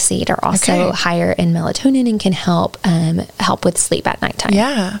 and flaxseed are also higher in melatonin and can help with sleep at nighttime.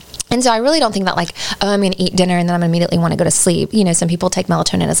 Yeah. And so I really don't think that I'm going to eat dinner and then I'm immediately want to go to sleep. Some people take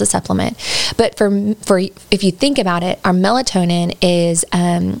melatonin as a supplement. But for if you think about it, our melatonin is,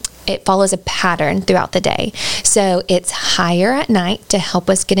 it follows a pattern throughout the day. So it's higher at night to help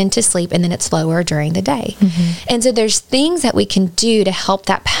us get into sleep, and then it's lower during the day. And so there's things that we can do to help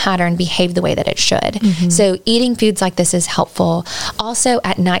that pattern behave the way that it should. So eating foods like this is helpful. Also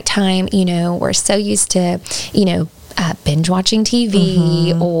at nighttime, we're so used to, binge watching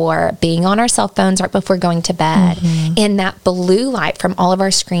TV or being on our cell phones right before going to bed. And that blue light from all of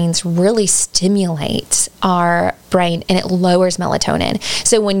our screens really stimulates our brain and it lowers melatonin.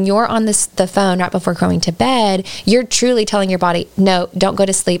 So when you're on the phone right before going to bed, you're truly telling your body, no, don't go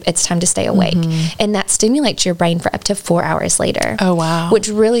to sleep. It's time to stay awake. And that stimulates your brain for up to 4 hours later. Oh, wow. Which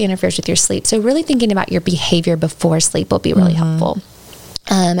really interferes with your sleep. So really thinking about your behavior before sleep will be really helpful.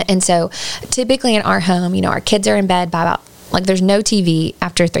 And so typically in our home, our kids are in bed by about, there's no TV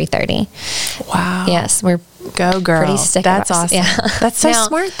after 3:30. Wow. Yes. We're Go girl. Pretty sick. That's awesome. Yeah. That's so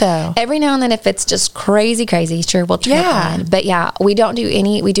smart though. Every now and then if it's just crazy, sure, we'll turn it on. But we don't do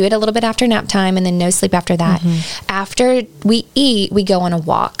we do it a little bit after nap time and then no sleep after that. After we eat, we go on a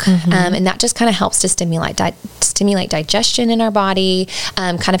walk. And that just kind of helps to stimulate digestion in our body,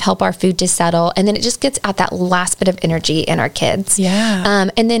 kind of help our food to settle. And then it just gets out that last bit of energy in our kids. Yeah.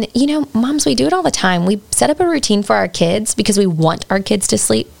 And then, moms, we do it all the time. We set up a routine for our kids because we want our kids to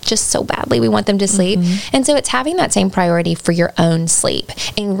sleep just so badly. We want them to sleep. And so it's having that same priority for your own sleep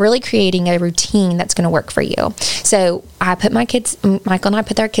and really creating a routine that's going to work for you. So I put Michael and I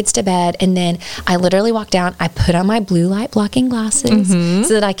put our kids to bed, and then I literally walk down, I put on my blue light blocking glasses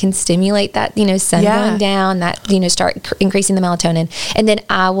so that I can stimulate that, sun going down, that, start increasing the melatonin. And then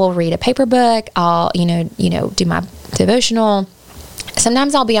I will read a paper book. I'll, do my devotional,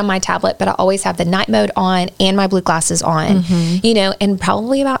 sometimes I'll be on my tablet, but I always have the night mode on and my blue glasses on, and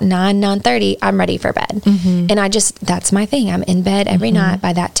probably about 9:30, I'm ready for bed. And that's my thing. I'm in bed every night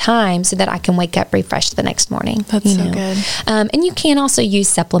by that time so that I can wake up refreshed the next morning. That's so good. And you can also use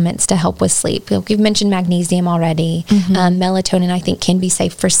supplements to help with sleep. We've mentioned magnesium already. Melatonin, I think, can be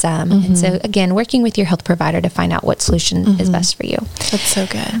safe for some. And so, again, working with your health provider to find out what solution is best for you. That's so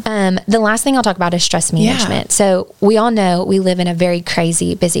good. The last thing I'll talk about is stress management. Yeah. So we all know we live in a very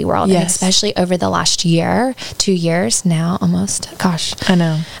crazy, busy world, and especially over the last year, 2 years now, almost. Gosh, I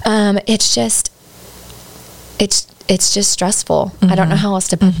know. It's just stressful. I don't know how else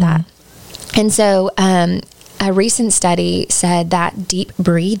to put that. And so, a recent study said that deep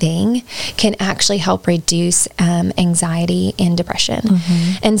breathing can actually help reduce anxiety and depression.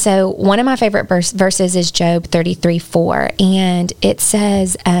 And so one of my favorite verses is Job 33:4. And it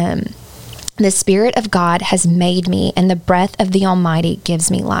says, the Spirit of God has made me, and the breath of the Almighty gives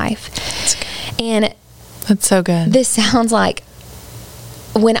me life. And that's so good. This sounds like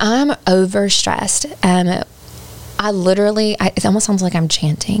when I'm overstressed, it almost sounds like I'm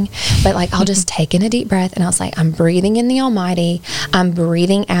chanting, but like I'll just take in a deep breath and I was like, I'm breathing in the Almighty. I'm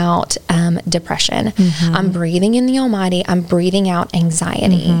breathing out depression. I'm breathing in the Almighty. I'm breathing out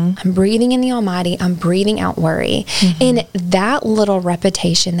anxiety. I'm breathing in the Almighty. I'm breathing out worry. And that little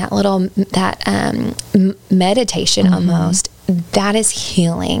repetition, meditation almost, that is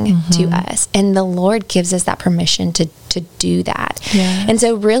healing to us. And the Lord gives us that permission to do that. Yes. And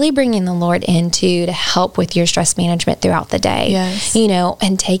so really bringing the Lord to help with your stress management throughout the day, yes.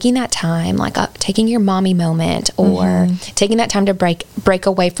 And taking that time, like taking your mommy moment or taking that time to break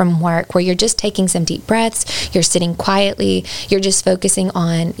away from work where you're just taking some deep breaths, you're sitting quietly, you're just focusing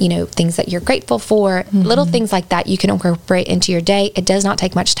on, things that you're grateful for, little things like that you can incorporate into your day. It does not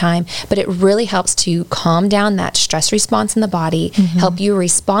take much time, but it really helps to calm down that stress response in the body, help you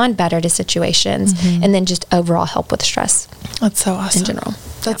respond better to situations, and then just overall help with stress. That's so awesome. In general.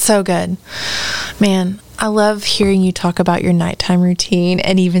 That's so good. Man, I love hearing you talk about your nighttime routine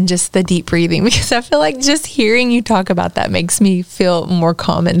and even just the deep breathing, because I feel like just hearing you talk about that makes me feel more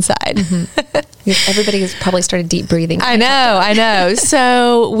calm inside. Everybody has probably started deep breathing. I know.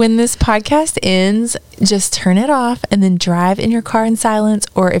 So when this podcast ends, just turn it off and then drive in your car in silence,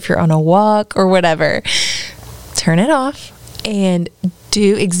 or if you're on a walk or whatever, turn it off and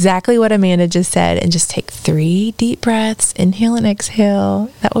do exactly what Amanda just said and just take 3 deep breaths, inhale and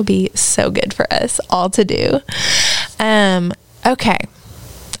exhale. That will be so good for us all to do. Okay.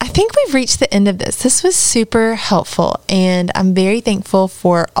 I think we've reached the end of this. This was super helpful, and I'm very thankful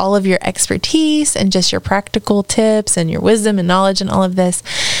for all of your expertise and just your practical tips and your wisdom and knowledge and all of this.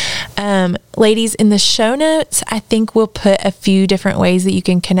 Ladies, in the show notes, I think we'll put a few different ways that you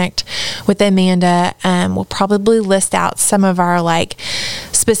can connect with Amanda. We'll probably list out some of our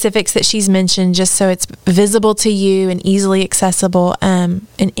specifics that she's mentioned, just so it's visible to you and easily accessible, and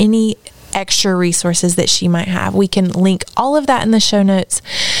any extra resources that she might have. We can link all of that in the show notes.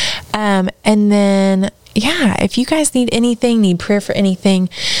 And then, if you guys need anything, need prayer for anything,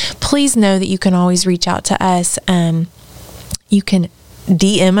 please know that you can always reach out to us. You can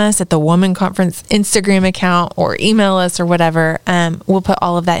DM us at the Woman Conference Instagram account or email us or whatever. We'll put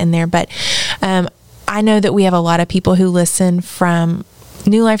all of that in there. But I know that we have a lot of people who listen from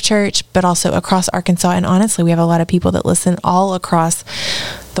New Life Church, but also across Arkansas. And honestly, we have a lot of people that listen all across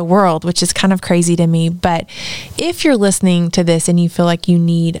the world, which is kind of crazy to me. But if you're listening to this and you feel like you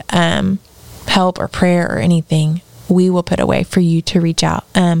need help or prayer or anything, we will put a way for you to reach out.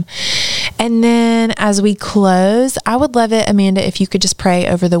 And then as we close, I would love it, Amanda, if you could just pray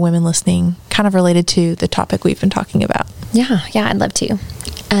over the women listening, kind of related to the topic we've been talking about. Yeah, I'd love to.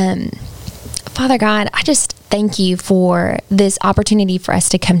 Father God, I just thank you for this opportunity for us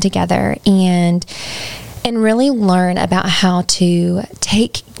to come together and really learn about how to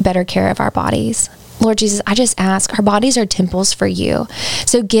take better care of our bodies. Lord Jesus, I just ask, our bodies are temples for you.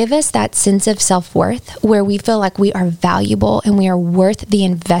 So give us that sense of self-worth where we feel like we are valuable and we are worth the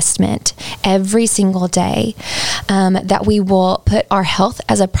investment every single day, that we will put our health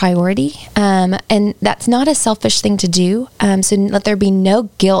as a priority. And that's not a selfish thing to do. So let there be no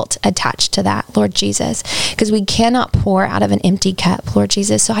guilt attached to that, Lord Jesus, because we cannot pour out of an empty cup, Lord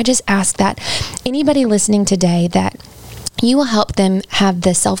Jesus. So I just ask that anybody listening today, that you will help them have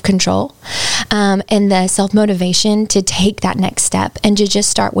the self-control and the self-motivation to take that next step and to just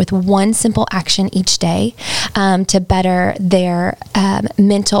start with one simple action each day to better their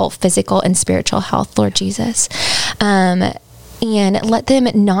mental, physical, and spiritual health, Lord Jesus. and let them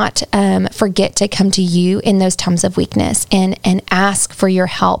not forget to come to you in those times of weakness and ask for your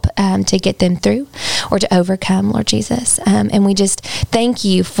help to get them through or to overcome, Lord Jesus. And we just thank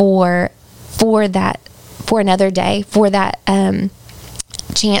you for that, for another day, for that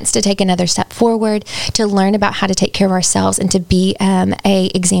chance to take another step forward, to learn about how to take care of ourselves and to be a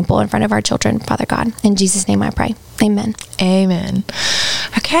example in front of our children, Father God. In Jesus' name I pray. Amen. Amen.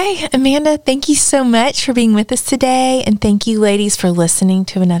 Okay, Amanda, thank you so much for being with us today. And thank you, ladies, for listening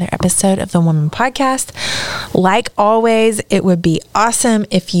to another episode of the Woman Podcast. Like always, it would be awesome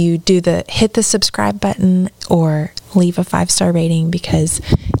if you hit the subscribe button or leave a 5-star rating, because,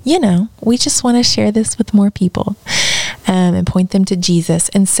 we just want to share this with more people and point them to Jesus.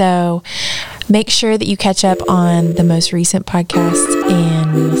 And so make sure that you catch up on the most recent podcast,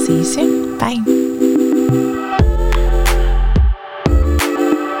 and we will see you soon. Bye.